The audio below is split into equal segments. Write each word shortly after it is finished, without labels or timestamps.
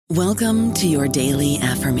Welcome to your daily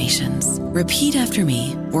affirmations. Repeat after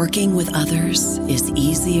me. Working with others is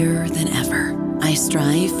easier than ever. I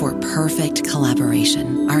strive for perfect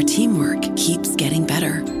collaboration. Our teamwork keeps getting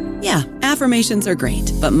better. Yeah, affirmations are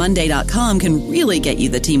great, but Monday.com can really get you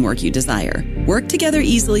the teamwork you desire. Work together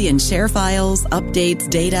easily and share files, updates,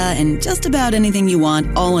 data, and just about anything you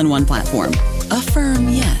want all in one platform. Affirm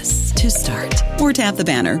yes to start, or tap the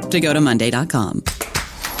banner to go to Monday.com.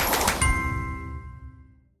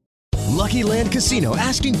 Lucky Land Casino,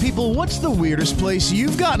 asking people, what's the weirdest place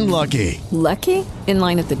you've gotten lucky? Lucky? In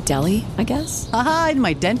line at the deli, I guess? Aha, in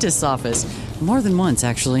my dentist's office. More than once,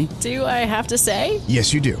 actually. Do I have to say?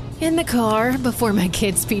 Yes, you do. In the car before my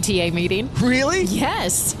kids' PTA meeting. Really?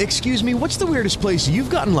 Yes. Excuse me, what's the weirdest place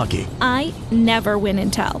you've gotten lucky? I never win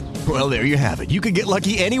and tell. Well, there you have it. You can get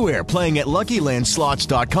lucky anywhere, playing at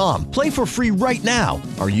LuckyLandSlots.com. Play for free right now.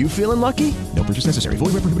 Are you feeling lucky? No purchase necessary.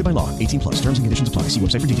 Void where prohibited by law. 18+. Terms and conditions apply. See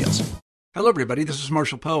website for details. Hello, everybody. This is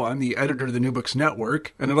Marshall Poe. I'm the editor of the New Books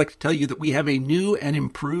Network, and I'd like to tell you that we have a new and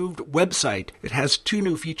improved website. It has 2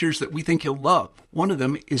 new features that we think you'll love. One of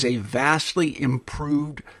them is a vastly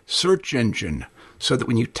improved search engine, so that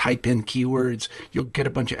when you type in keywords, you'll get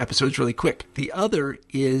a bunch of episodes really quick. The other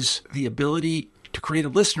is the ability to create a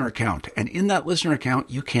listener account. And in that listener account,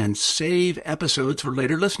 you can save episodes for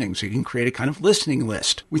later listening. So you can create a kind of listening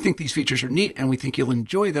list. We think these features are neat, and we think you'll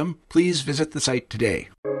enjoy them. Please visit the site today.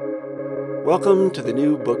 Welcome to the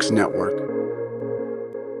New Books Network.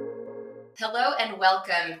 Hello and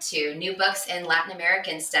welcome to New Books in Latin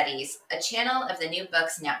American Studies, a channel of the New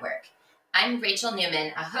Books Network. I'm Rachel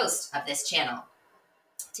Newman, a host of this channel.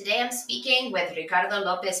 Today I'm speaking with Ricardo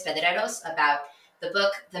Lopez Pedreros about the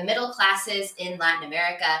book, The Middle Classes in Latin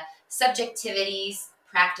America, Subjectivities,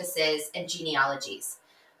 Practices, and Genealogies.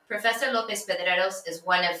 Professor Lopez Pedreros is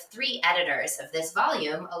one of 3 editors of this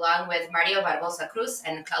volume, along with Mario Barbosa Cruz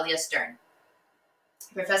and Claudia Stern.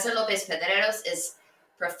 Professor Lopez Pedreros is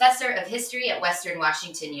Professor of History at Western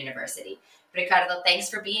Washington University. Ricardo, thanks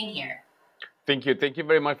for being here. Thank you. Thank you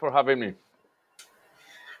very much for having me.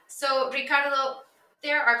 So, Ricardo,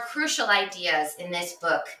 there are crucial ideas in this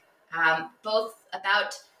book, both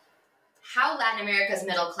about how Latin America's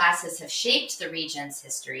middle classes have shaped the region's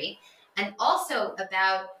history, and also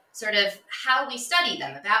about sort of how we study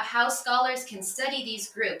them, about how scholars can study these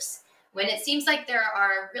groups when it seems like there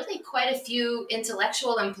are really quite a few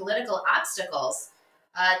intellectual and political obstacles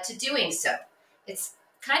to doing so. It's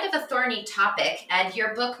kind of a thorny topic, and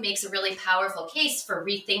your book makes a really powerful case for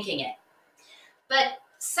rethinking it. But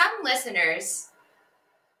some listeners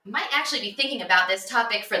might actually be thinking about this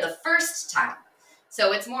topic for the first time.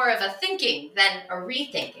 So it's more of a thinking than a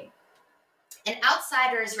rethinking. An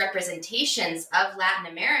outsider's representations of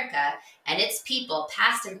Latin America and its people,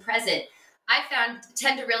 past and present, I found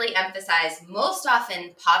tend to really emphasize most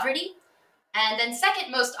often poverty, and then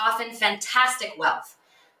second most often fantastic wealth.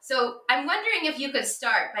 So I'm wondering if you could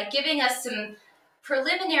start by giving us some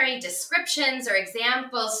preliminary descriptions or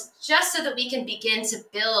examples, just so that we can begin to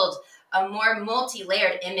build a more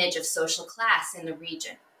multi-layered image of social class in the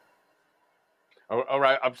region. All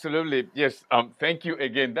right, absolutely. Yes, thank you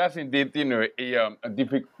again. That's indeed, a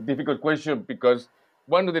difficult question, because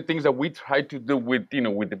one of the things that we try to do with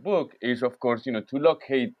the book is, of course, to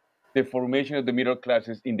locate the formation of the middle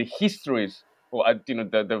classes in the histories, or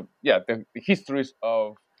the histories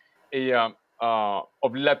of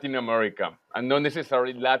Latin America, and not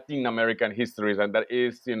necessarily Latin American histories, and that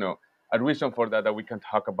is, a reason for that we can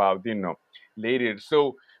talk about, later.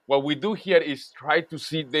 So what we do here is try to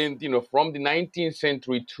see then, from the 19th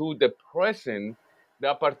century to the present,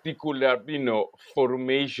 that particular,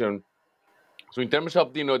 formation. So in terms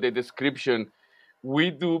of, the description, we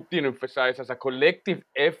do, emphasize as a collective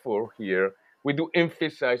effort here. We do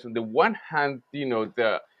emphasize on the one hand,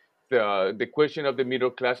 the question of the middle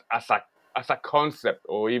class as a concept,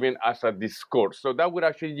 or even as a discourse. So that would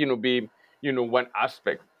actually, be, one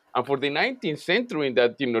aspect. And for the 19th century, in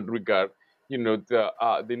that, regard,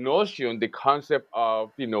 the notion, the concept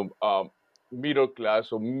of, middle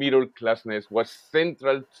class or middle classness was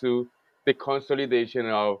central to the consolidation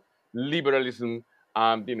of liberalism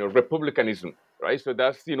and, republicanism, right? So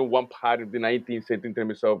that's, one part of the 19th century in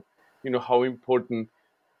terms of, how important,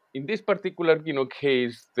 in this particular,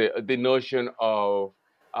 case, the notion of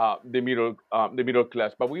the middle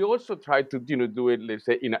class. But we also try to, do it, let's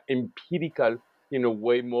say, in an empirical,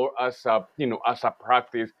 way, more as a, as a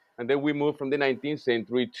practice. And then we move from the 19th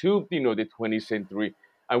century to, the 20th century.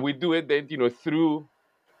 And we do it then, through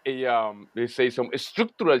let's say, some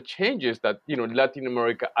structural changes that, Latin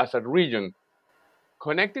America as a region,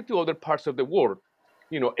 connected to other parts of the world,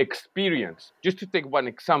 experience. Just to take one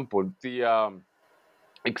example,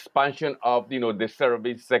 expansion of the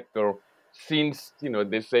service sector since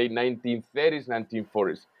they say 1930s,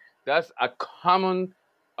 1940s. That's a common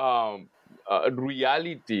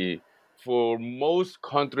reality for most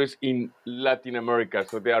countries in Latin America.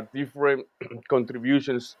 So there are different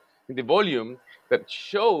contributions in the volume that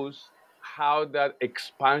shows how that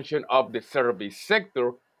expansion of the service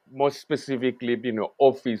sector, most specifically,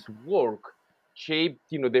 office work, shaped,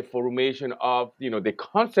 the formation of, the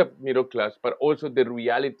concept middle class, but also the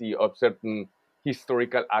reality of certain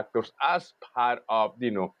historical actors as part of,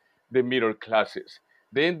 the middle classes.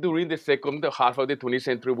 Then during the second half of the 20th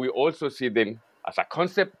century, we also see then as a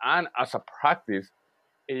concept and as a practice,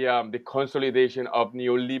 the consolidation of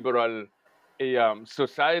neoliberal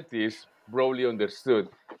societies broadly understood.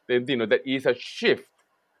 Then, there is a shift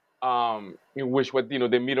in which what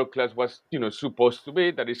the middle class was supposed to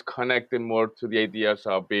be, that is connected more to the ideas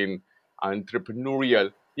of being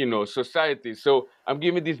entrepreneurial society. So I'm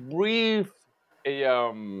giving this brief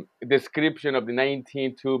description of the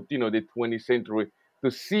 19th to the 20th century to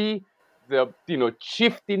see the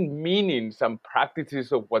shifting meanings and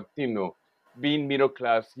practices of what being middle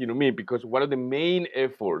class mean, because one of the main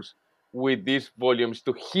efforts with these volumes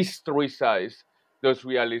to historicize those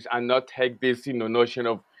realities and not take this notion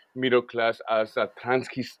of middle class as a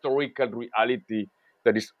transhistorical reality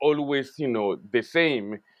that is always the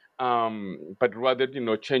same, but rather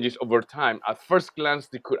changes over time. At first glance,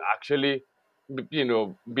 they could actually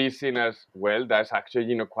be seen as, well, that's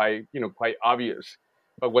actually quite obvious.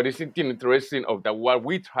 But what is interesting of that, what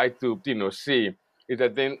we try to see, is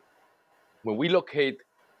that then when we locate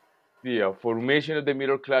the formation of the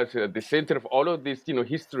middle class at the center of all of these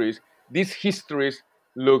these histories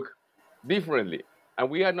look differently. And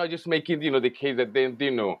we are not just making the case that then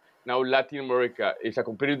now Latin America is a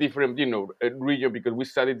completely different region because we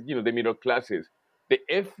studied the middle classes. The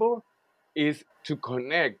effort is to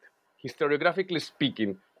connect, historiographically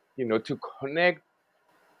speaking, to connect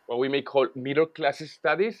what we may call middle class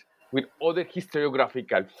studies with other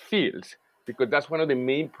historiographical fields, because that's one of the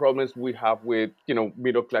main problems we have with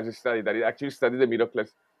middle class study, that it actually studies the middle class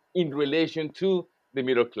in relation to the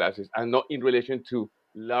middle classes and not in relation to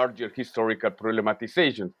larger historical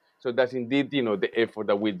problematization. So that's indeed the effort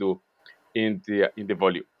that we do in the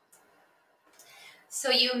volume. So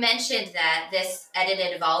you mentioned that this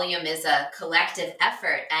edited volume is a collective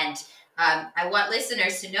effort, and I want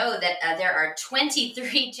listeners to know that there are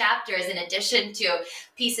 23 chapters in addition to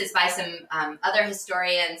pieces by some other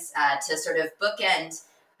historians to sort of bookend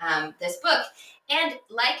this book. And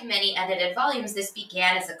like many edited volumes, this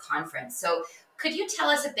began as a conference. So could you tell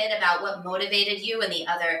us a bit about what motivated you and the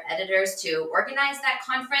other editors to organize that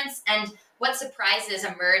conference, and what surprises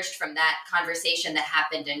emerged from that conversation that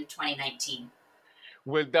happened in 2019?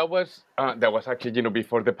 Well, that was actually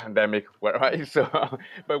before the pandemic, right? So,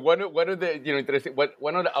 but one of the interesting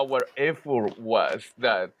one of our effort was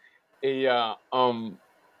that there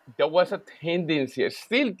was a tendency,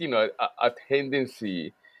 still a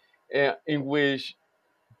tendency in which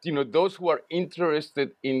those who are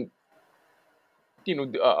interested in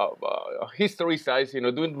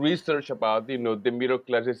historicizing, doing research about the middle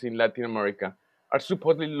classes in Latin America are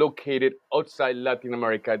supposedly located outside Latin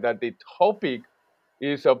America, that the topic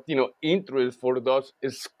is of interest for those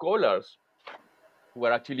scholars who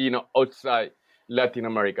are actually outside Latin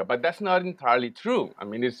America. But that's not entirely true. I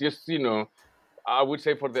mean, it's just I would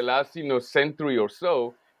say for the last century or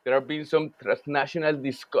so, there have been some transnational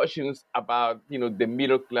discussions about the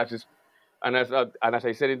middle classes, and as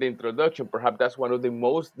I said in the introduction, perhaps that's one of the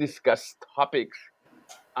most discussed topics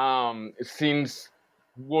since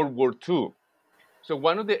World War II. So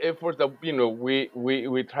one of the efforts that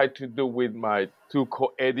we tried to do with my two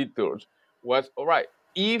co-editors was, all right,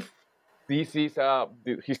 if this is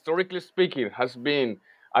historically speaking has been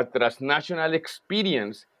a transnational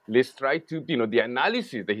experience, let's try to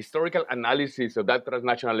the historical analysis of that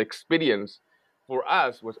transnational experience for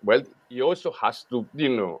us was, well, it also has to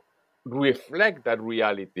reflect that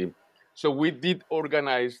reality. So we did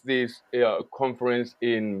organize this conference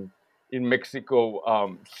in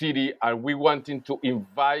Mexico City, and we wanted to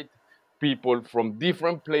invite people from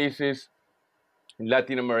different places in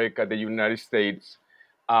Latin America, the United States,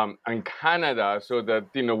 and Canada, so that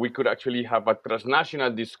we could actually have a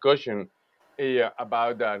transnational discussion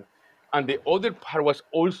about that. And the other part was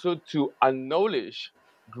also to acknowledge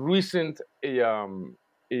recent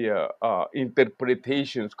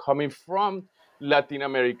interpretations coming from Latin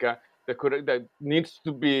America that needs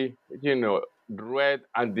to be read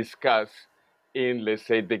and discussed in, let's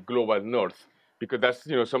say, the global north, because that's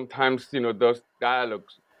sometimes those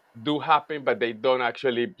dialogues do happen, but they don't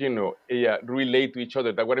actually relate to each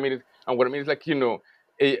other. That what I mean is like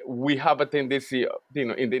we have a tendency,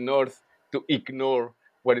 in the North to ignore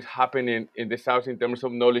what is happening in the South in terms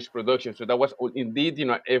of knowledge production. So that was indeed,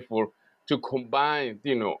 an effort to combine,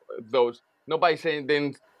 those, not by saying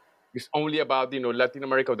then it's only about, Latin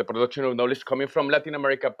America, or the production of knowledge coming from Latin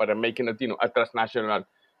America, but making it, a transnational,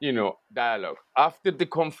 dialogue. After the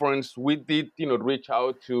conference, we did, reach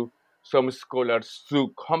out to some scholars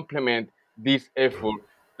to complement this effort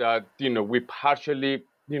that, we partially,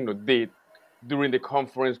 did during the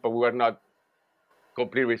conference, but we were not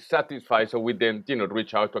completely satisfied. So we then,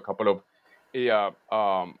 reach out to a couple of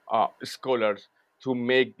scholars to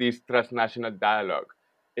make this transnational dialogue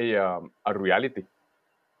a reality.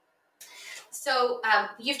 So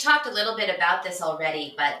you've talked a little bit about this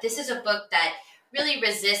already, but this is a book that really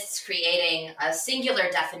resists creating a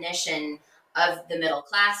singular definition of the middle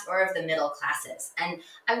class or of the middle classes. And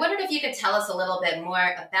I wondered if you could tell us a little bit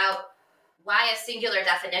more about why a singular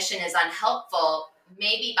definition is unhelpful,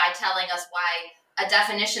 maybe by telling us why a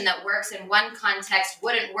definition that works in one context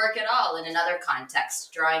wouldn't work at all in another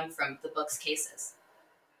context, drawing from the book's cases.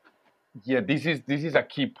 Yeah, this is a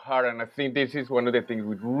key part, and I think this is one of the things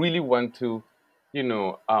we really want to,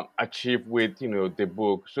 achieve with, the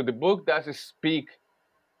book. So the book does speak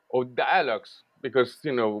of dialogues because,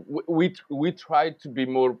 we try to be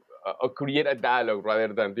more create a dialogue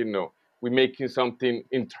rather than, we're making something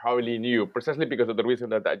entirely new, precisely because of the reason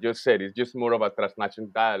that I just said. It's just more of a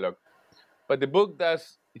transnational dialogue. But the book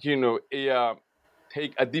does,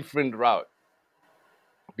 take a different route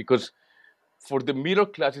because for the middle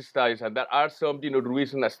class studies, and there are some,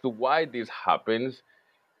 reasons as to why this happens,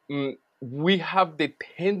 we have the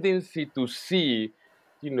tendency to see,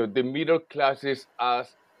 the middle classes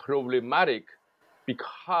as problematic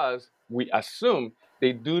because we assume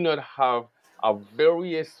they do not have a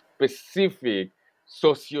very specific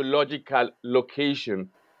sociological location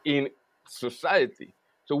in society.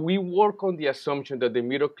 So we work on the assumption that the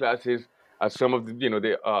middle classes, as some of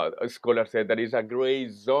the scholars said, that is a gray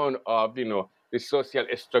zone of the social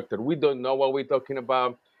structure. We don't know what we're talking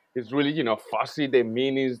about. It's really fuzzy, the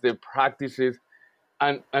meanings, the practices,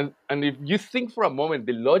 and if you think for a moment,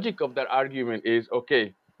 the logic of that argument is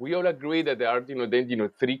okay. We all agree that there are then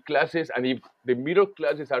three classes, and if the middle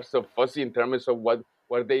classes are so fuzzy in terms of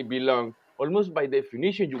where they belong, almost by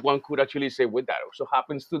definition, one could actually say, well, that also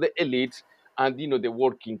happens to the elites and the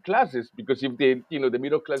working classes, because if the the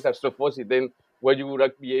middle class are so fuzzy, then where you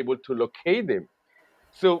would be able to locate them.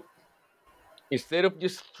 So instead of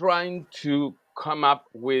just trying to come up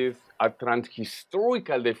with a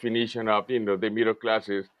transhistorical definition of the middle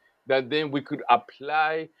classes that then we could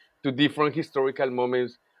apply to different historical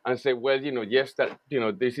moments and say, well, yes, that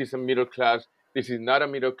this is a middle class, this is not a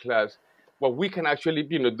middle class. What we can actually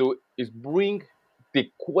do is bring the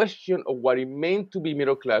question of what it meant to be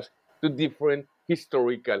middle class to different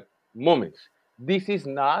historical moments. This is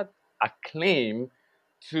not a claim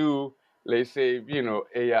to, let's say,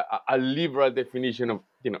 a liberal definition of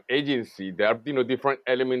agency. There are different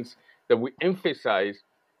elements that we emphasize,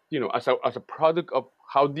 as a product of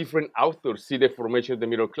how different authors see the formation of the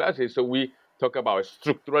middle classes. So we talk about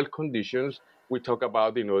structural conditions. We talk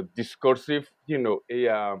about discursive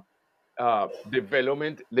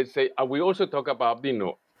development. Let's say, and we also talk about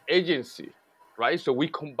agency, right? So we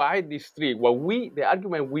combine these three. The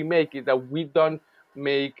argument we make is that we don't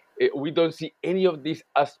see any of these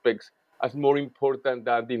aspects as more important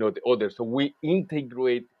than the others. So we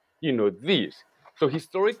integrate these. So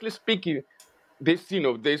historically speaking, this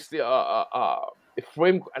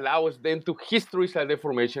frame allows us then to historicize the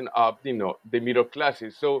formation of the middle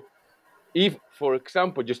classes. So if, for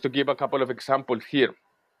example, just to give a couple of examples here,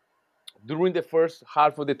 during the first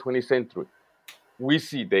half of the 20th century, we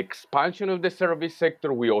see the expansion of the service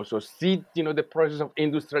sector. We also see the process of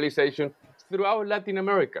industrialization throughout Latin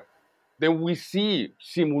America. Then we see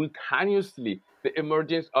simultaneously the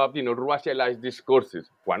emergence of racialized discourses.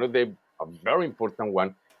 One of them, a very important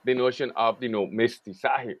one, the notion of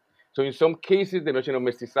mestizaje. So in some cases, the notion of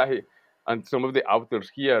mestizaje, and some of the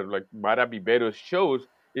authors here, like Mara Viveros, shows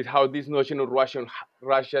is how this notion of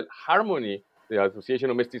racial harmony, the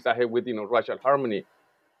association of mestizaje with racial harmony,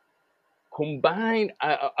 combine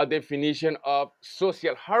a definition of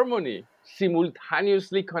social harmony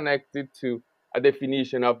simultaneously connected to a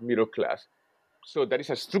definition of middle class. So that is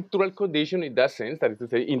a structural condition in that sense, that is to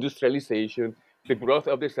say industrialization, the growth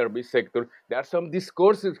of the service sector. There are some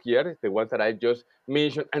discourses here, the ones that I just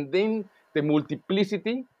mentioned, and then the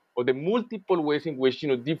multiplicity or the multiple ways in which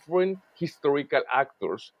different historical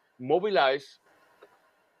actors mobilize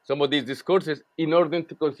some of these discourses in order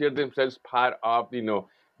to consider themselves part of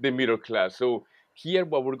the middle class. So here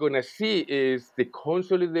what we're going to see is the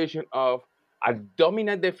consolidation of a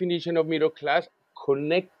dominant definition of middle class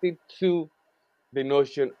connected to the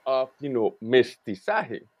notion of,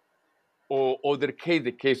 mestizaje. Or other case,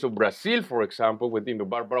 the case of Brazil, for example, with,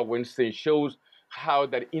 Barbara Weinstein shows how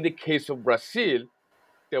that in the case of Brazil,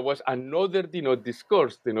 there was another,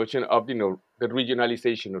 discourse, the notion of, the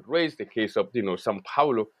regionalization of race, the case of, Sao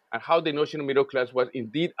Paulo, and how the notion of middle class was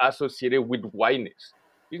indeed associated with whiteness.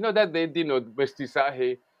 It's not that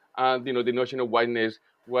mestizaje and, the notion of whiteness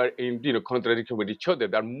were in, contradiction with each other.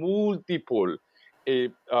 There are multiple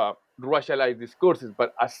racialized discourses,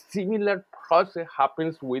 but a similar process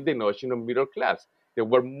happens with the notion of middle class. There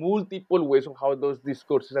were multiple ways of how those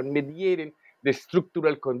discourses are mediating the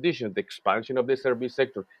structural conditions, the expansion of the service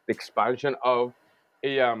sector, the expansion of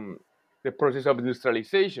the process of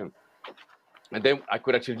industrialization. And then I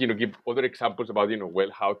could actually, give other examples about,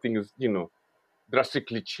 how things,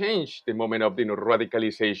 drastically changed the moment of,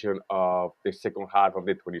 radicalization of the second half of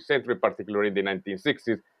the 20th century, particularly in the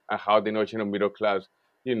 1960s, and how the notion of middle class,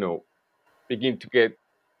 begin to get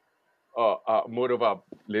more of a,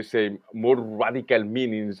 let's say, more radical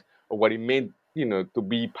meanings of what it meant, to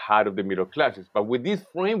be part of the middle classes. But with this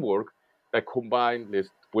framework that combine, let's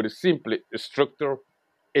put it simply, structure,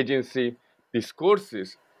 agency,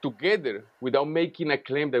 discourses together without making a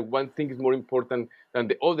claim that one thing is more important than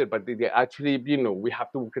the other, but they actually, we have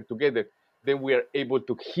to work together, then we are able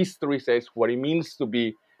to historicize what it means to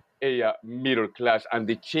be a middle class and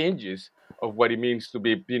the changes of what it means to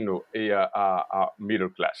be, a middle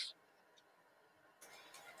class.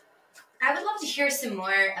 I would love to hear some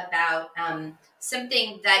more about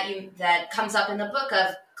something that comes up in the book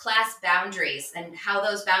of class boundaries and how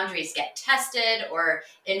those boundaries get tested or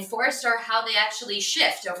enforced or how they actually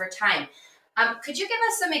shift over time. Could you give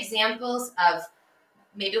us some examples of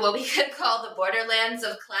maybe what we could call the borderlands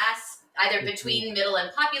of class, either between middle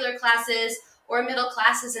and popular classes or middle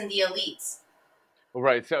classes and the elites?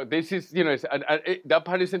 Right. So this is, that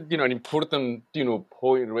part is, an important,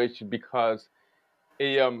 point, Rachel, because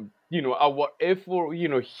our effort,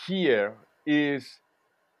 here is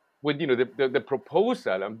with, the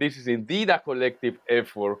proposal, and this is indeed a collective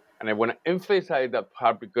effort, and I want to emphasize that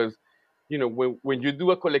part because, when you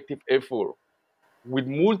do a collective effort with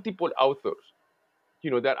multiple authors,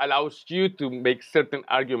 that allows you to make certain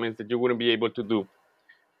arguments that you wouldn't be able to do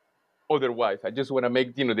otherwise. I just want to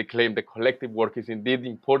make, the claim that collective work is indeed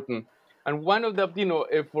important. And one of the,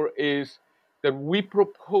 effort is that we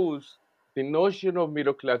propose the notion of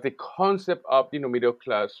middle class, the concept of, middle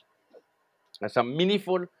class as a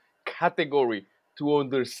meaningful category to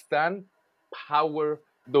understand power,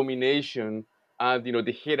 domination, and, the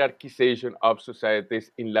hierarchization of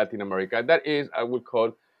societies in Latin America. That is, I would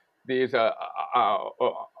call this a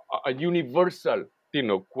universal,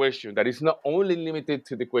 question that is not only limited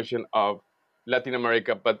to the question of Latin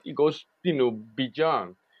America, but it goes,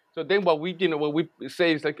 beyond. So then what we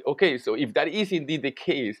say is like, okay, so if that is indeed the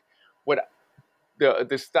case, what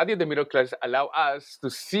the study of the middle class allow us to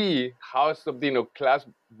see how some, class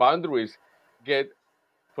boundaries get,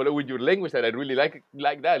 follow with your language that I really like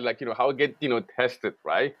that, like, how it get, tested,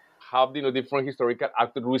 right? How, different historical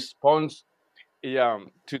actors response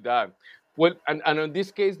to that. Well, and in this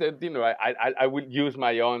case, that I will use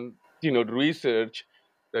my own research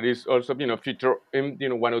that is also featured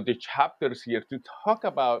in one of the chapters here to talk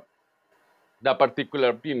about the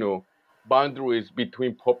particular boundaries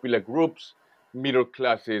between popular groups, middle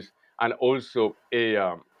classes, and also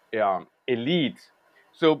elites.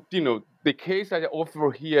 So the case I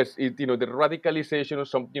offer here is the radicalization of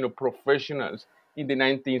some professionals in the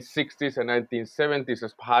 1960s and 1970s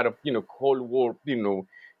as part of Cold War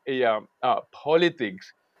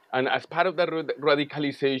politics, and as part of that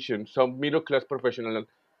radicalization, some middle class professionals,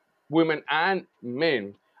 women and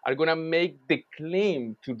men, are going to make the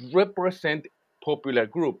claim to represent popular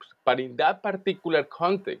groups. But in that particular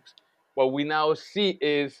context, what we now see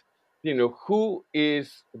is, who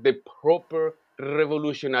is the proper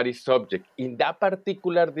revolutionary subject. In that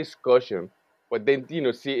particular discussion, what then,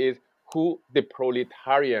 see is who the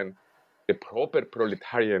proletarian, the proper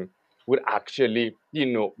proletarian, would actually,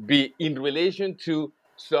 be in relation to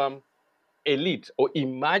some elites or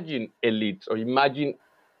imagine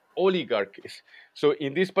oligarchies. So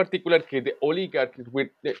in this particular case, the oligarchies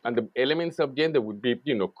and the elements of gender would be,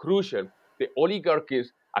 crucial. The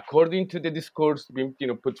oligarchies, according to the discourse being,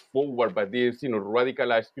 put forward by these,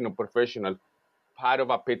 radicalized, professional, part of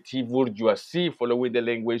a petit bourgeoisie, following the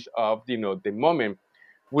language of, the moment,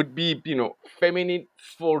 would be, feminine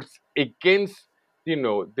force against,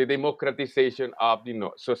 the democratization of,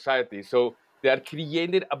 society. So they are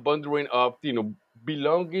created a boundary of,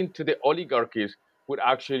 belonging to the oligarchies would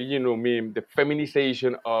actually, mean the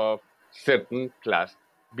feminization of certain class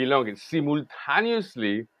belonging.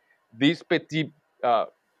 Simultaneously, these petit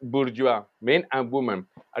bourgeois men and women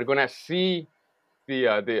are going to see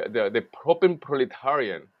the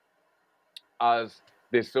proletarian as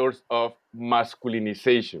the source of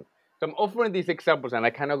masculinization. So I'm offering these examples, and I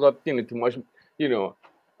cannot go too much, into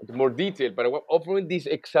more detail, but I'm offering these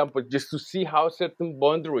examples just to see how certain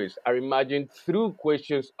boundaries are imagined through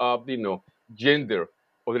questions of, gender.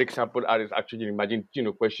 Other example is actually imagine,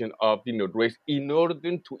 question of, race in order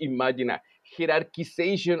to imagine a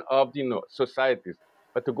hierarchization of, societies.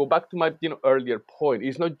 But to go back to my, earlier point,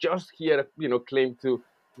 it's not just here, claim to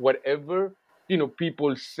whatever,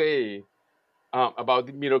 people say about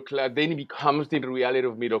the middle class, then it becomes the reality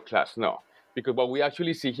of middle class. No, because what we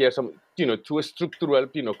actually see here, some two structural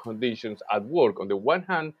conditions at work. On the one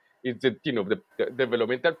hand, is the the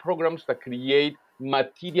developmental programs that create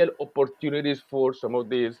material opportunities for some of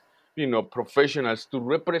these professionals to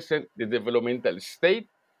represent the developmental state.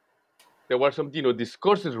 There were some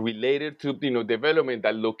discourses related to development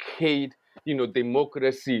that locate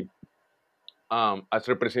democracy as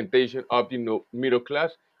representation of middle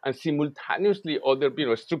class, and simultaneously other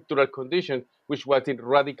structural conditions, which was in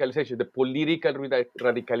radicalization, the political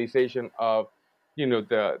radicalization of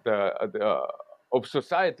the of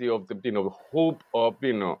society, of the hope of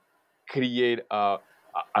create a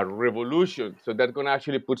revolution. So that's going to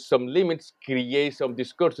actually put some limits, create some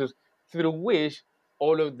discourses through which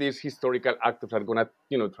all of these historical actors are going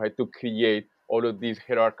to try to create all of these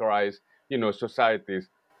hierarchized societies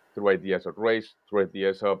through ideas of race, through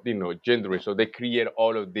ideas of gender. So they create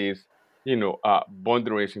all of these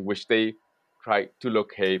boundaries in which they try to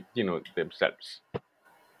locate themselves.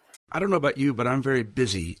 I don't know about you, but I'm very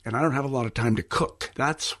busy and I don't have a lot of time to cook.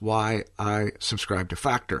 That's why I subscribe to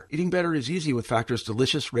Factor. Eating better is easy with Factor's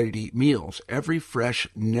delicious, ready-to-eat meals. Every fresh,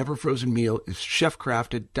 never frozen meal is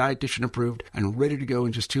chef-crafted, dietitian approved, and ready to go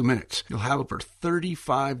in just 2 minutes. You'll have over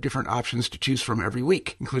 35 different options to choose from every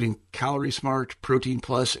week, including Calorie Smart, Protein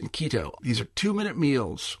Plus, and Keto. These are 2-minute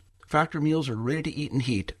meals. Factor meals are ready to eat and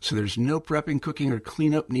heat, so there's no prepping, cooking, or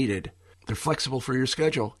cleanup needed. They're flexible for your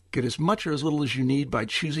schedule. Get as much or as little as you need by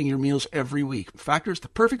choosing your meals every week. Factor's the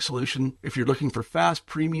perfect solution if you're looking for fast,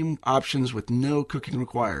 premium options with no cooking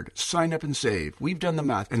required. Sign up and save. We've done the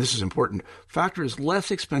math, and this is important. Factor is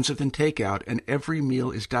less expensive than takeout, and every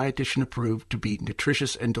meal is dietitian approved to be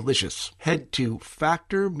nutritious and delicious. Head to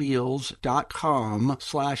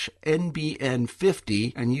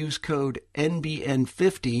factormeals.com/NBN50 and use code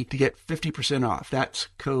NBN50 to get 50% off. That's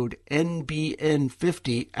code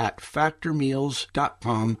NBN50 at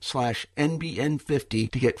factormeals.com/NBN50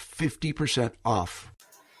 to get 50% off.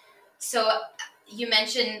 So you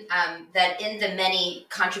mentioned that in the many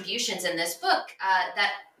contributions in this book,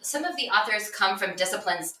 that some of the authors come from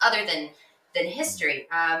disciplines other than history.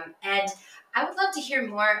 And I would love to hear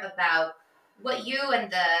more about what you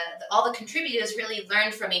and all the contributors really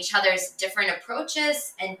learned from each other's different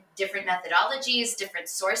approaches and different methodologies, different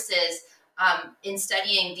sources in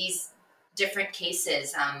studying these different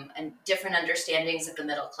cases and different understandings of the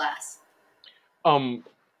middle class.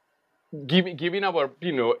 Given our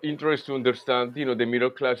interest to understand the middle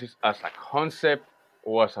classes as a concept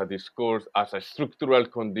or as a discourse, as a structural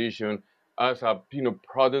condition, as a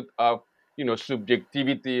product of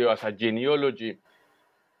subjectivity, or as a genealogy,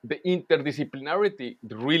 the interdisciplinarity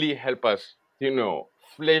really help us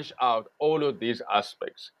flesh out all of these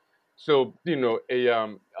aspects. So,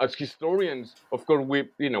 as historians, of course, we,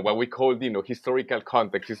 what we call, historical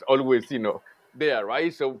context is always, there,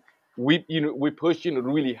 right? So we push,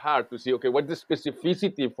 really hard to see, okay, what's the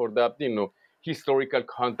specificity for that, historical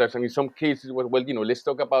context? And in some cases, well, let's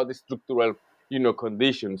talk about the structural,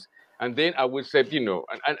 conditions. And then I would say,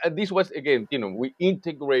 and this was, again, we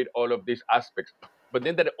integrate all of these aspects. But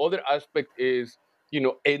then the other aspect is,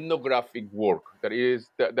 ethnographic work. That is,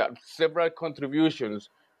 there are several contributions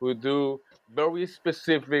who do very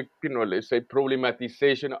specific, let's say,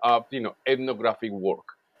 problematization of, ethnographic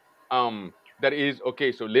work. That is,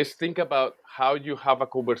 okay, so let's think about how you have a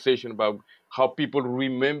conversation about how people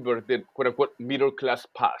remember the quote-unquote middle class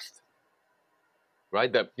past,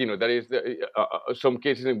 right? That, that is some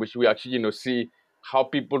cases in which we actually, see how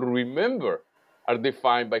people remember are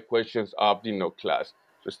defined by questions of, class.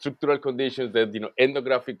 So structural conditions, that,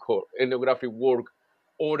 ethnographic work,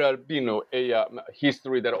 oral, a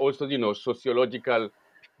history, that also, sociological,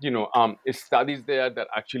 studies there that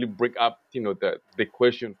actually break up, the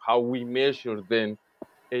question how we measure then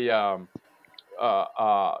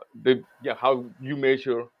how you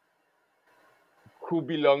measure who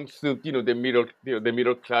belongs to, the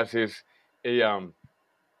middle classes,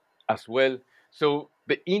 as well. So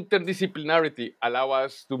the interdisciplinarity allow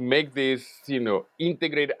us to make this,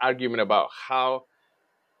 integrated argument about how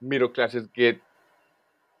middle classes get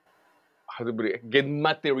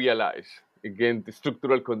materialized. Again, the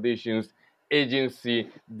structural conditions, agency,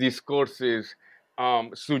 discourses,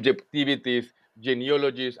 subjectivities,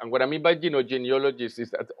 genealogies. And what I mean by genealogies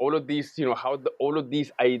is that all of these, all of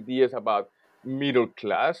these ideas about middle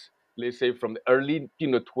class, let's say from the early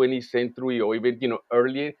 20th century or even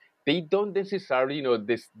earlier, they don't necessarily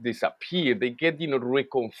disappear. They get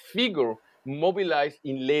reconfigured, mobilized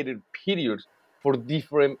in later periods for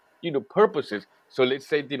different purposes. So let's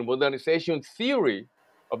say the modernization theory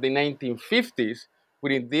of the 1950s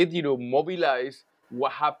would indeed mobilize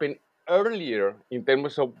what happened earlier in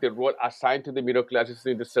terms of the role assigned to the middle classes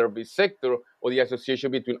in the service sector, or the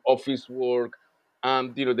association between office work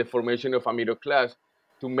and the formation of a middle class,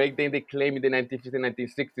 to make then the claim in the 1950s and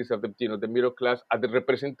 1960s of the middle class as the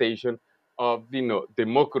representation of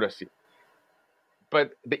democracy.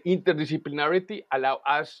 But the interdisciplinarity allow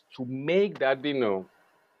us to make that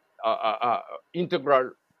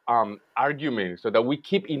integral argument, so that we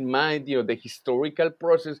keep in mind the historical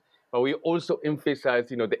process, but we also emphasize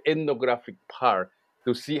the ethnographic part,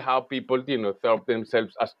 to see how people thought of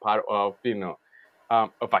themselves as part of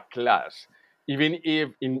of a class. Even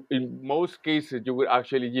if in most cases you will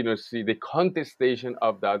actually see the contestation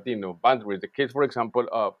of that boundaries. The case, for example,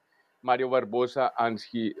 of Mario Barbosa and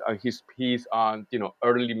his piece on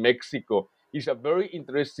early Mexico is a very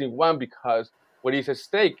interesting one, because what is at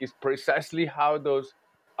stake is precisely how those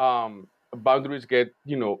boundaries get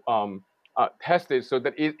tested, so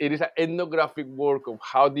that it is an ethnographic work of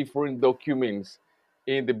how different documents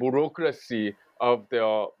in the bureaucracy of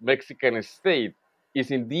the Mexican state is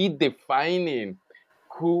indeed defining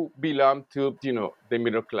who belong to the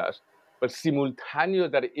middle class. But simultaneous,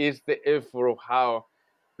 that is the effort of how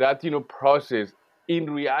that process in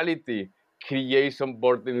reality creates some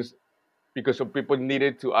burdens, because some people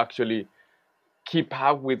needed to actually keep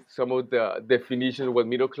up with some of the definitions of what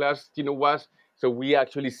middle class was. So we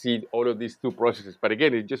actually see all of these two processes. But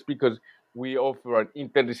again, it's just because we offer an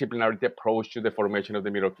interdisciplinarity approach to the formation of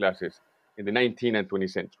the middle classes in the 19th and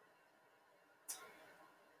 20th century.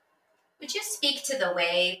 Would you speak to the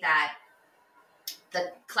way that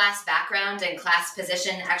the class background and class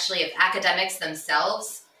position actually of academics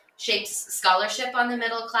themselves shapes scholarship on the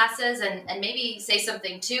middle classes, and maybe say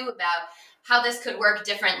something too about how this could work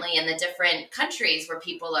differently in the different countries where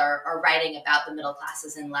people are writing about the middle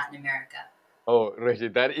classes in Latin America? Oh, Reggie,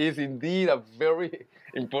 that is indeed a very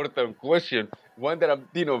important question. One that I'm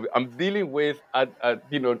dealing with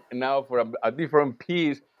now for a different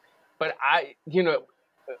piece. But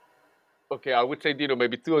okay, I would say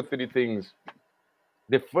maybe two or three things.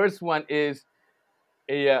 The first one is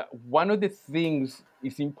one of the things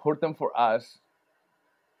is important for us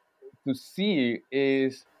to see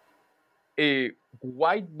is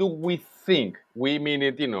why do we think, we mean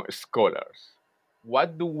it, scholars,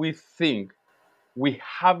 what do we think we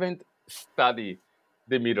haven't studied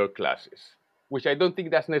the middle classes? Which I don't think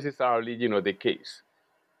that's necessarily, the case.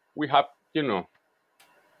 We have,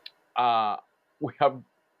 we have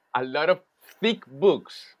a lot of thick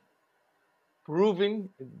books proving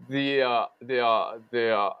the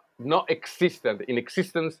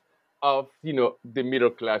inexistence of the middle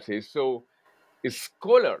classes. So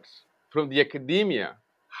scholars from the academia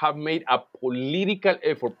have made a political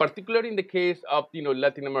effort, particularly in the case of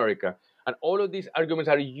Latin America, and all of these arguments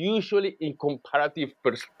are usually in comparative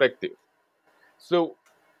perspective. So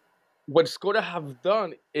what scholars have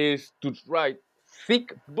done is to write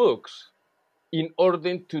thick books in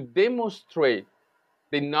order to demonstrate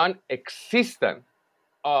the non-existence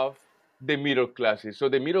of the middle classes. So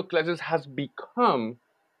the middle classes has become,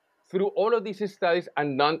 through all of these studies, a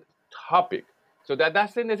non-topic. So that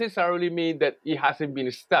doesn't necessarily mean that it hasn't been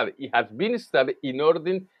studied. It has been studied in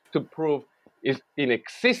order to prove its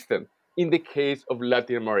inexistence in the case of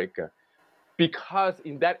Latin America. Because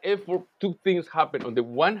in that effort, two things happen. On the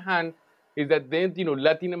one hand, is that then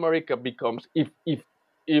Latin America becomes, if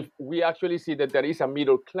we actually see that there is a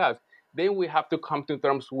middle class, then we have to come to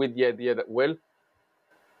terms with the idea that, well,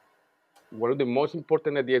 one of the most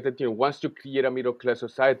important ideas that once you create a middle class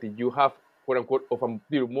society, you have, quote unquote, of a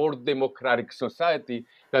more democratic society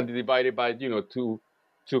than divided by two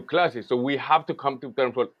classes. So we have to come to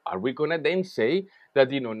terms with, are we gonna then say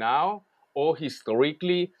that now, or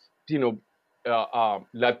historically,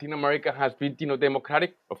 Latin America has been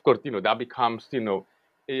democratic? Of course, that becomes the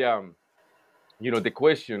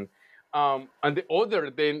question. And the other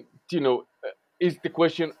then is the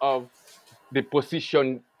question of the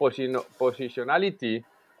positionality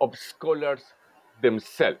of scholars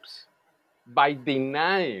themselves. by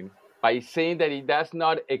denying, by saying that it does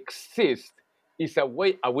not exist, is a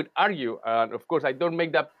way, I would argue, and of course I don't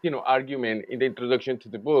make that argument in the introduction to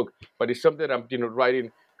the book, but it's something I'm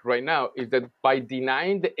writing right now, is that by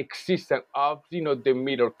denying the existence of the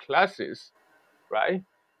middle classes, right,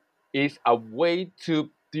 is a way to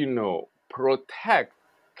protect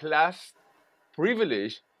class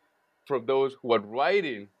privilege from those who are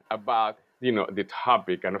writing about the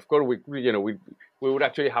topic. And of course we would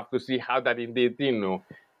actually have to see how that indeed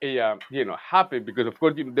happen, because of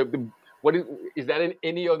course what is that in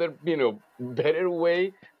any other better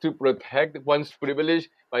way to protect one's privilege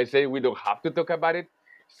by saying we don't have to talk about it?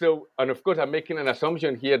 So, and of course I'm making an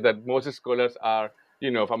assumption here that most scholars are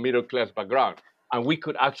of a middle class background, and we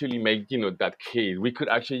could actually make that case. We could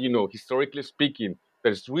actually historically speaking,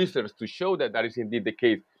 there's research to show that that is indeed the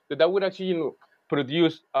case. So that would actually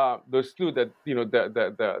produce those two, that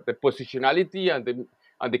the positionality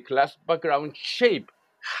and the class background shape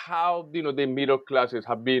how the middle classes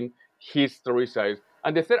have been historicized.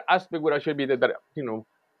 And the third aspect would actually be that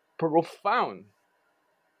profound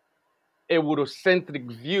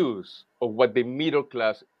Eurocentric views of what the middle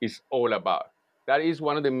class is all about. That is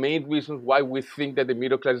one of the main reasons why we think that the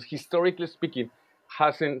middle class, historically speaking,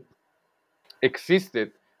 hasn't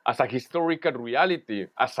existed as a historical reality,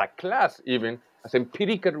 as a class even, as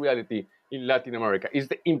empirical reality in Latin America. It's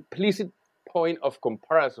the implicit point of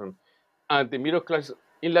comparison. And the middle class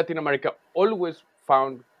in Latin America always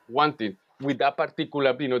found wanting with that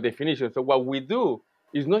particular definition. So what we do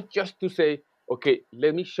is not just to say, okay,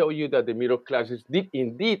 let me show you that the middle classes did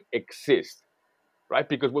indeed exist, right?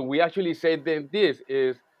 Because when we actually say then this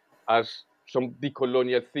is, as some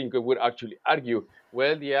decolonial thinker would actually argue,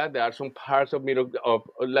 well, yeah, there are some parts of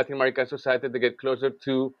Latin American society that get closer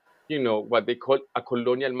to, what they call a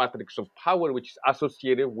colonial matrix of power, which is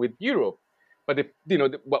associated with Europe. But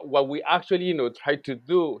what we actually, try to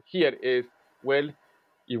do here is, well,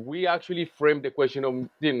 if we actually frame the question of,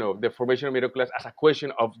 the formation of middle class as a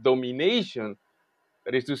question of domination,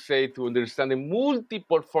 that is to say, to understand the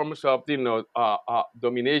multiple forms of,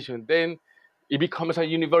 domination, then it becomes a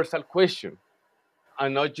universal question.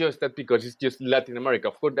 And not just that because it's just Latin America.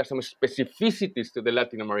 Of course, there's some specificities to the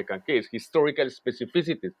Latin American case, historical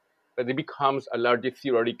specificities, but it becomes a larger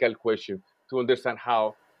theoretical question to understand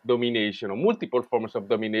how domination or multiple forms of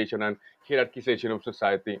domination and hierarchization of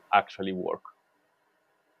society actually work.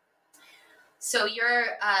 So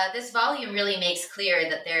this volume really makes clear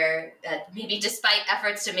that maybe despite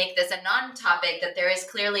efforts to make this a non-topic, that there is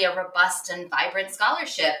clearly a robust and vibrant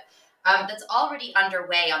scholarship that's already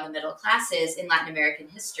underway on the middle classes in Latin American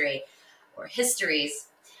history or histories.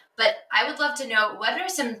 But I would love to know, what are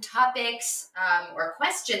some topics or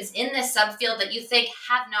questions in this subfield that you think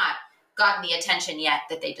have not gotten the attention yet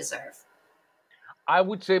that they deserve? I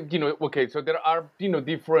would say, okay, so there are,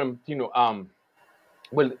 different,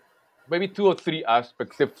 well, maybe two or three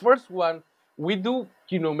aspects. The first one, we do,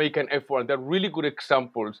 make an effort, and there are really good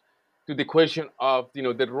examples to the question of, the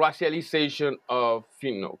racialization of,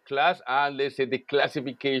 class, and let's say the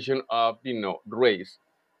classification of, race.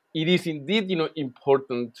 It is indeed,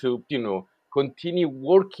 important to, continue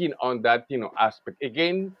working on that, aspect.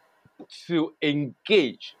 Again, to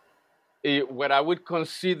engage what I would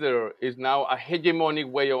consider is now a hegemonic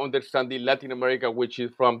way of understanding Latin America, which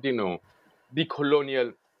is from,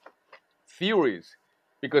 decolonial theories.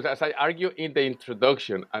 Because as I argue in the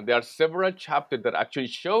introduction, and there are several chapters that actually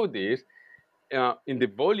show this in the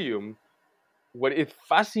volume, what is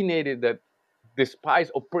fascinating that despite,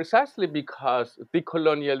 or precisely because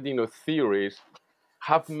decolonial, theories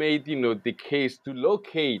have made, the case to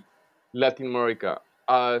locate Latin America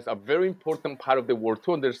as a very important part of the world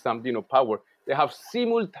to understand, power, they have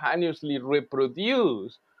simultaneously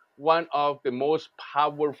reproduced one of the most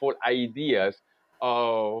powerful ideas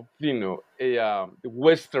of, a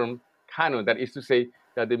Western canon, that is to say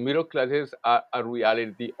that the middle classes are a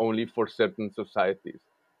reality only for certain societies.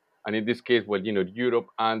 And in this case, well, Europe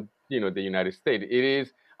and, the United States. It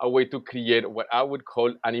is a way to create what I would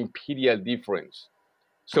call an imperial difference.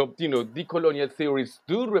 So, decolonial theories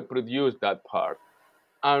do reproduce that part.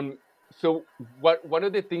 So one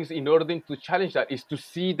of the things in order to challenge that is to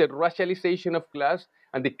see the racialization of class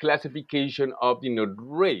and the classification of,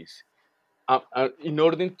 race. In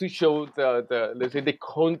order to show let's say, the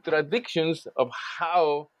contradictions of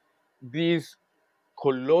how this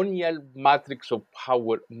colonial matrix of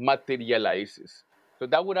power materializes. So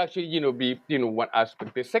that would actually, be, one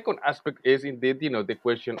aspect. The second aspect is indeed, the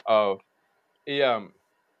question of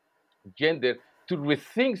gender, to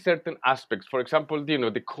rethink certain aspects. For example,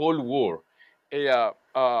 the Cold War.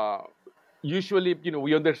 Usually,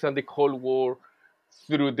 we understand the Cold War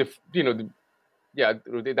through through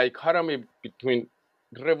the dichotomy between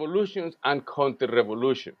revolutions and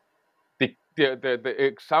counter-revolution. The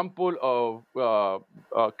example of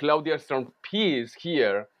Claudia Stern's piece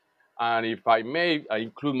here, and if I may, I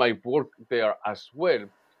include my work there as well.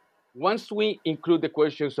 Once we include the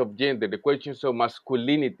questions of gender, the questions of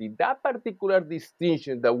masculinity, that particular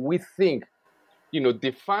distinction that we think,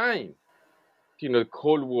 define,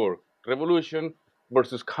 Cold War revolution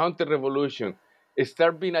versus counter-revolution,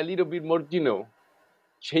 start being a little bit more,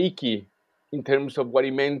 shaky in terms of what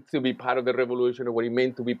it meant to be part of the revolution or what it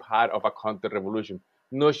meant to be part of a counter-revolution.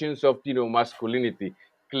 Notions of, masculinity,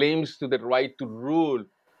 claims to the right to rule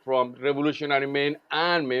from revolutionary men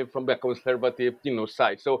and men from the conservative,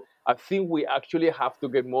 side. So I think we actually have to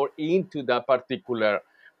get more into that particular,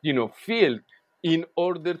 field in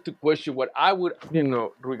order to question what I would,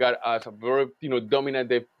 regard as a very,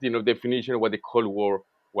 dominant, definition of what the Cold War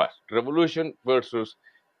was: revolution versus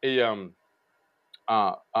a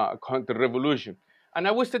counter-revolution. And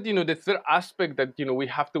I would say, the third aspect that, we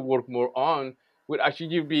have to work more on would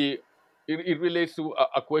actually be, it relates to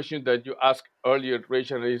a question that you asked earlier,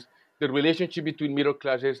 Rachel, is the relationship between middle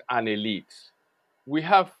classes and elites. We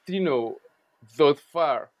have, thus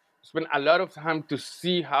far, spent a lot of time to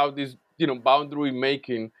see how this, boundary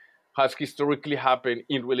making has historically happened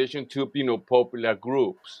in relation to, popular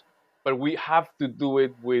groups. But we have to do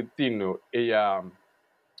it with,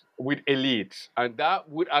 with elites, and that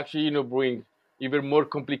would actually, bring even more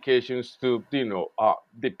complications to,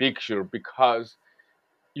 the picture, because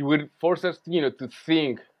it would force us, to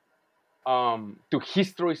think, to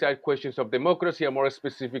historicize questions of democracy, and more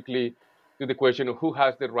specifically, to the question of who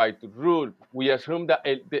has the right to rule. We assume that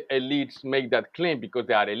the elites make that claim because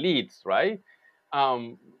they are elites, right?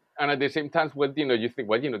 And at the same time, well, you think,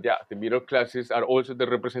 well, the middle classes are also the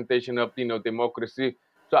representation of, democracy.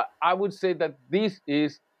 So I would say that this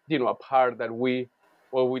is, a part that we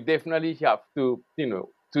definitely have to,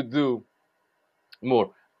 to do more.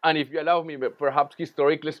 And if you allow me, perhaps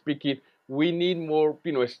historically speaking, we need more,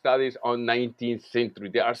 studies on 19th century.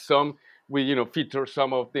 There are some, we, feature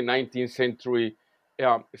some of the 19th century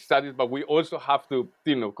studies, but we also have to,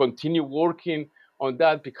 continue working on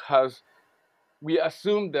that, because we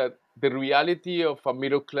assume that the reality of a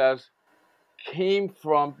middle class came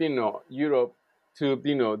from, Europe to,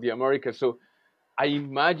 the Americas. So I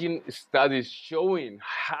imagine studies showing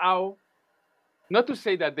how, not to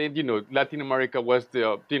say that then, Latin America was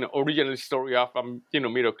the, original story of,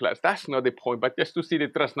 middle class. That's not the point, but just to see the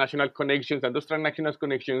transnational connections, and those transnational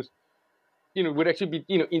connections, would actually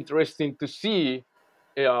be, interesting to see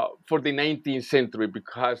for the 19th century,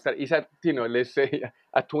 because that is a, let's say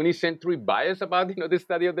a 20th century bias about, the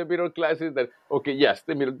study of the middle classes. That, okay, yes,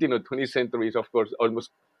 the middle, 20th century is, of course,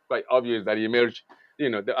 almost quite obvious that it emerged,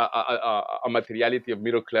 a materiality of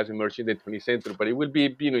middle class emerged in the 20th century. But it will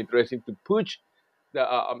be, interesting to push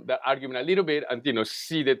the argument a little bit, and,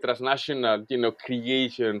 see the transnational,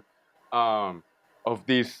 creation of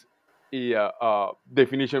this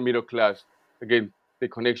definition of middle class. Again, the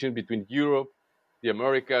connection between Europe, the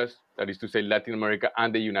Americas, that is to say Latin America,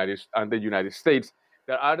 and the United States.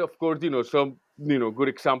 There are, of course, some, good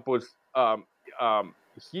examples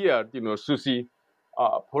here. Susie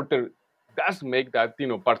Porter does make that,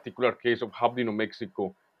 particular case of how,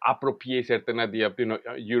 Mexico appropriates certain idea of,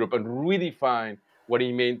 Europe, and redefine what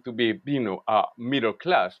it meant to be, middle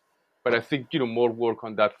class. But I think, more work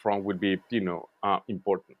on that front would be,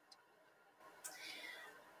 important.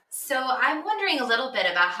 So I'm wondering a little bit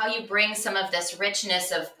about how you bring some of this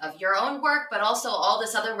richness of your own work, but also all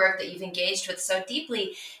this other work that you've engaged with so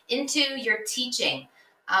deeply into your teaching.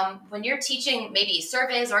 When you're teaching maybe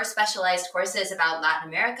surveys or specialized courses about Latin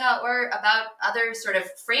America or about other sort of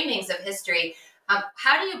framings of history,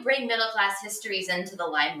 how do you bring middle class histories into the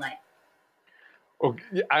limelight?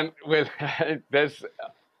 Okay, and well, there's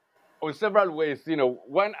on several ways.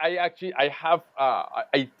 One, I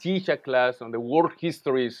teach a class on the work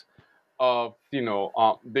histories of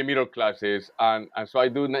the middle classes, and so I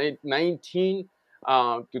do 19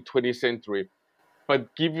 to 20th century.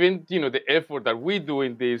 But given the effort that we do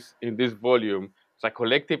in this volume, it's a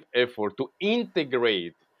collective effort to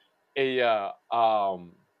integrate the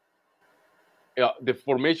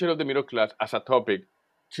formation of the middle class as a topic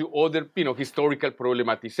to other historical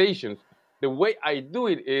problematizations. The way I do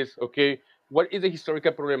it is, okay, what is the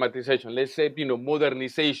historical problematization? Let's say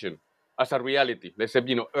modernization as a reality. Let's say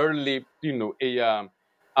early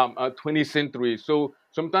 20th century. So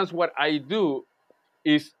sometimes what I do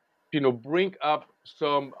is bring up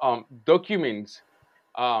some documents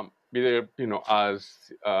either as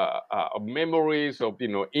memories of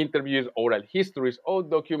interviews, oral histories, or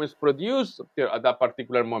documents produced at that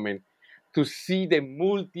particular moment, to see the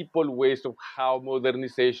multiple ways of how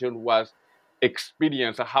modernization was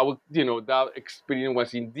experienced, how that experience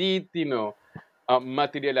was indeed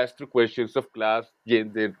materialized through questions of class,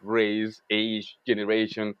 gender, race, age,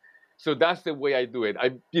 generation. So that's the way I do it.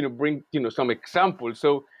 I bring some examples.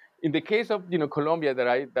 So in the case of Colombia,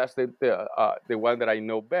 that's the one that I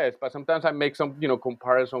know best. But sometimes I make some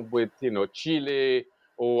comparison with Chile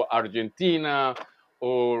or Argentina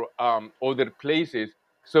or other places.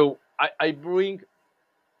 So I bring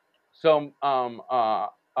some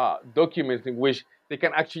documents in which they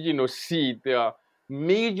can actually see the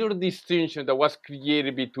major distinction that was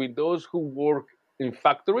created between those who work in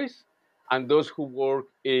factories and those who work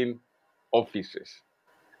in offices.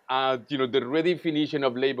 The redefinition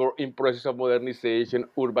of labor in process of modernization,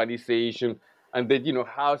 urbanization, and then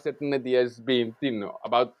how certain ideas being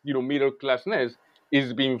about middle classness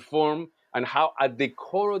is being formed, and how at the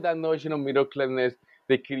core of that notion of middle classness,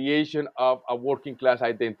 the creation of a working class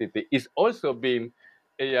identity is also being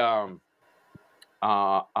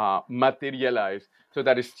materialized, so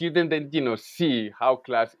that a student then see how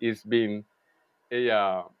class is being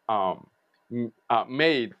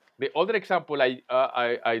made. The other example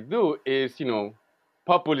I do is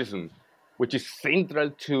populism, which is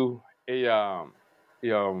central to the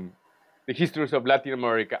histories of Latin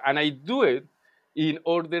America, and I do it in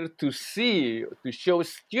order to show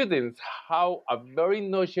students how a very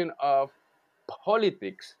notion of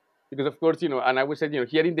politics, because of course and I would say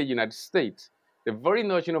here in the United States, the very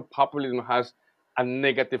notion of populism has a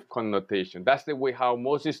negative connotation. That's the way how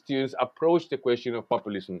most students approach the question of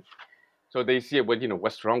populism. So they see, well,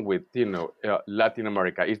 what's wrong with, Latin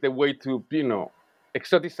America? It's the way to,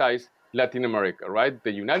 exoticize Latin America, right?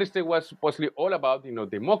 The United States was supposedly all about,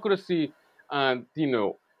 democracy, and,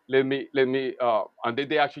 let me, and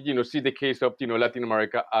they actually, see the case of, Latin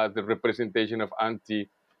America as the representation of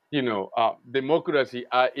democracy,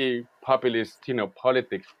 i.e. populist,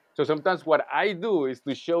 politics. So sometimes what I do is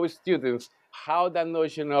to show students how that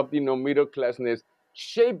notion of, middle classness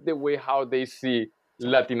shaped the way how they see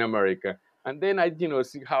Latin America. And then I,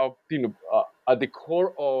 see how, at the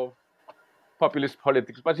core of populist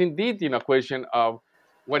politics, but indeed, a question of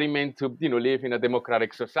what it meant to, live in a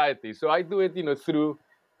democratic society. So I do it, through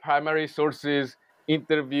primary sources,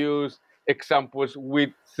 interviews, examples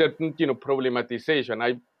with certain, problematization.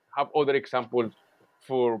 I have other examples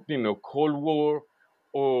for, Cold War,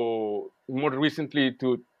 or more recently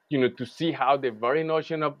to see how the very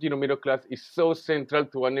notion of, middle class is so central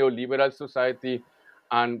to a neoliberal society,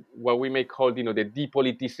 and what we may call, the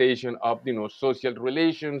depoliticization of, social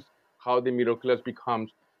relations, how the middle class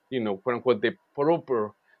becomes, quote unquote, the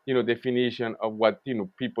proper, definition of what,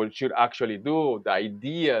 people should actually do, the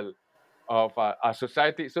ideal of a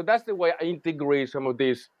society. So that's the way I integrate some of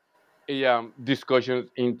these discussions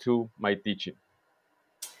into my teaching.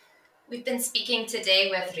 We've been speaking today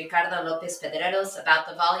with Ricardo Lopez Pedreros about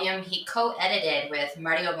the volume he co-edited with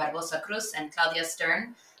Mario Barbosa Cruz and Claudia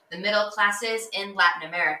Stern, The Middle Classes in Latin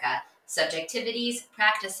America, Subjectivities,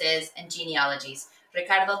 Practices, and Genealogies.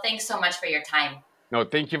 Ricardo, thanks so much for your time. No,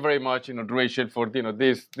 thank you very much, Rachel, for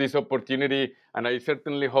this opportunity, and I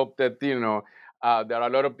certainly hope that there are a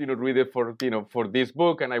lot of readers for this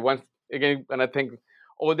book, and I thank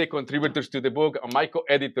all the contributors to the book and my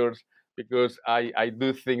co-editors, because I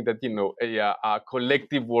do think that a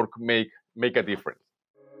collective work make a difference.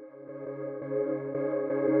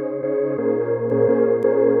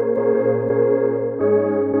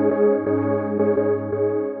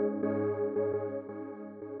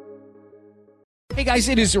 Hey guys,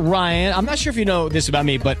 it is Ryan. I'm not sure if you know this about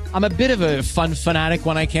me, but I'm a bit of a fun fanatic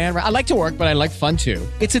when I can. I like to work, but I like fun too.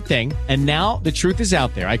 It's a thing. And now the truth is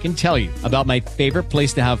out there. I can tell you about my favorite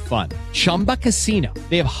place to have fun. Chumba Casino.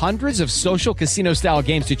 They have hundreds of social casino style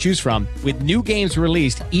games to choose from, with new games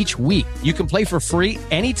released each week. You can play for free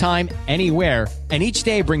anytime, anywhere, and each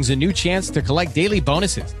day brings a new chance to collect daily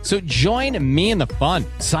bonuses. So join me in the fun.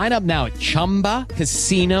 Sign up now at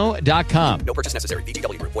ChumbaCasino.com. No purchase necessary.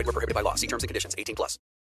 VGW Group. Void where prohibited by law. See terms and conditions. 18+.